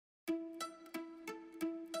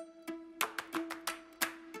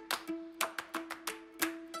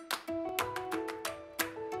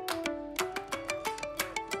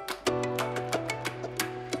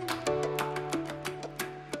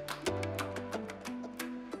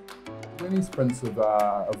Learning sprints have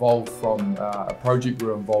evolved from a project we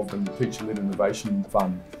were involved in, the Teacher-Led Innovation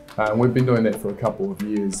Fund. We've been doing that for a couple of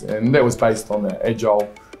years, and that was based on the AGILE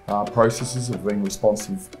processes of being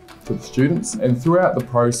responsive to the students. And throughout the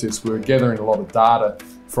process, we were gathering a lot of data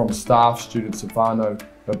from staff, students and whānau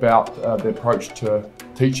about the approach to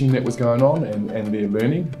teaching that was going on and their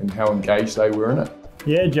learning and how engaged they were in it.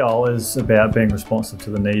 Yeah, AGILE is about being responsive to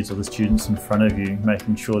the needs of the students in front of you,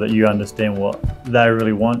 making sure that you understand what they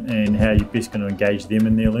really want and how you're best going to engage them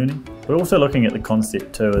in their learning. But also looking at the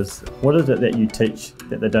concept too, is what is it that you teach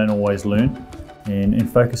that they don't always learn,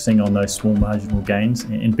 and focusing on those small marginal gains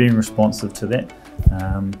and being responsive to that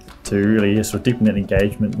to really sort of deepen that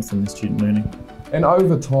engagement within the student learning. And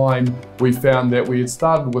over time, we found that we had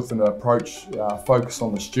started with an approach focused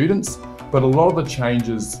on the students, but a lot of the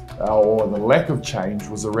changes, or the lack of change,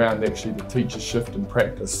 was around actually the teacher shift in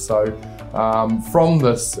practice. So from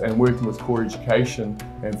this, and working with Core Education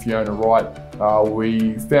and Fiona Wright,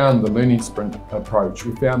 we found the learning sprint approach.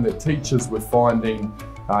 We found that teachers were finding,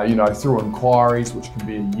 through inquiries, which can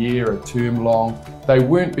be a year, a term long, they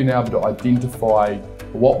weren't being able to identify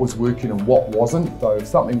what was working and what wasn't. So if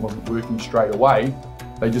something wasn't working straight away,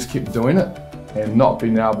 they just kept doing it and not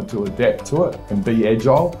being able to adapt to it and be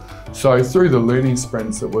agile. So through the learning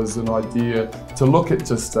sprints, it was an idea to look at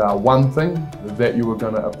just one thing that you were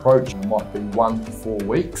going to approach. It might be 1 to 4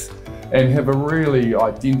 weeks, and have a really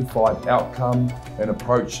identified outcome and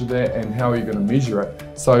approach to that, and how you're going to measure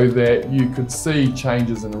it, so that you could see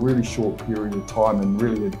changes in a really short period of time and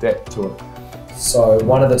really adapt to it. So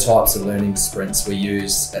one of the types of learning sprints we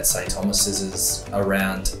use at St Thomas's is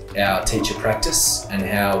around our teacher practice and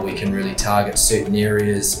how we can really target certain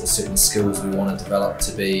areas or certain skills we want to develop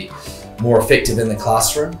to be more effective in the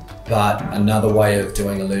classroom. But another way of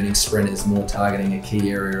doing a learning sprint is more targeting a key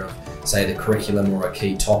area of, say, the curriculum or a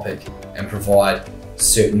key topic, and provide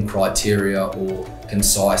certain criteria or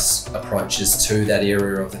concise approaches to that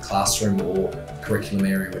area of the classroom or curriculum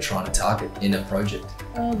area we're trying to target in a project.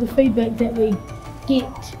 The feedback that we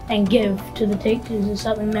get and give to the teachers is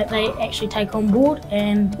something that they actually take on board,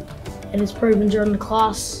 and it is proven during the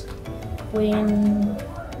class when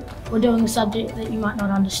we're doing a subject that you might not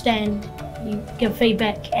understand, you give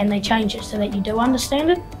feedback and they change it so that you do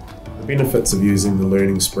understand it. The benefits of using the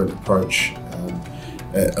learning sprint approach,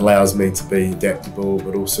 it allows me to be adaptable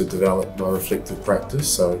but also develop my reflective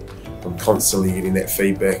practice, so I'm constantly getting that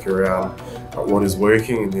feedback around what is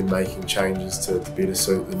working and then making changes to better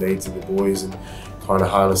suit the needs of the boys, and kind of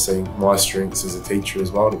harnessing my strengths as a teacher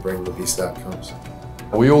as well to bring the best outcomes.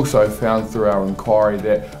 We also found through our inquiry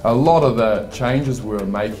that a lot of the changes we were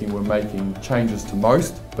making changes to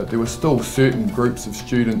most, but there were still certain groups of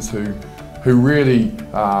students who really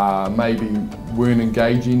maybe weren't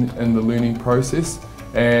engaging in the learning process.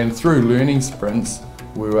 And through learning sprints,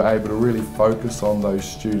 we were able to really focus on those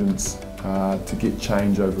students to get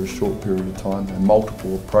change over a short period of time, and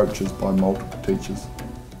multiple approaches by multiple teachers.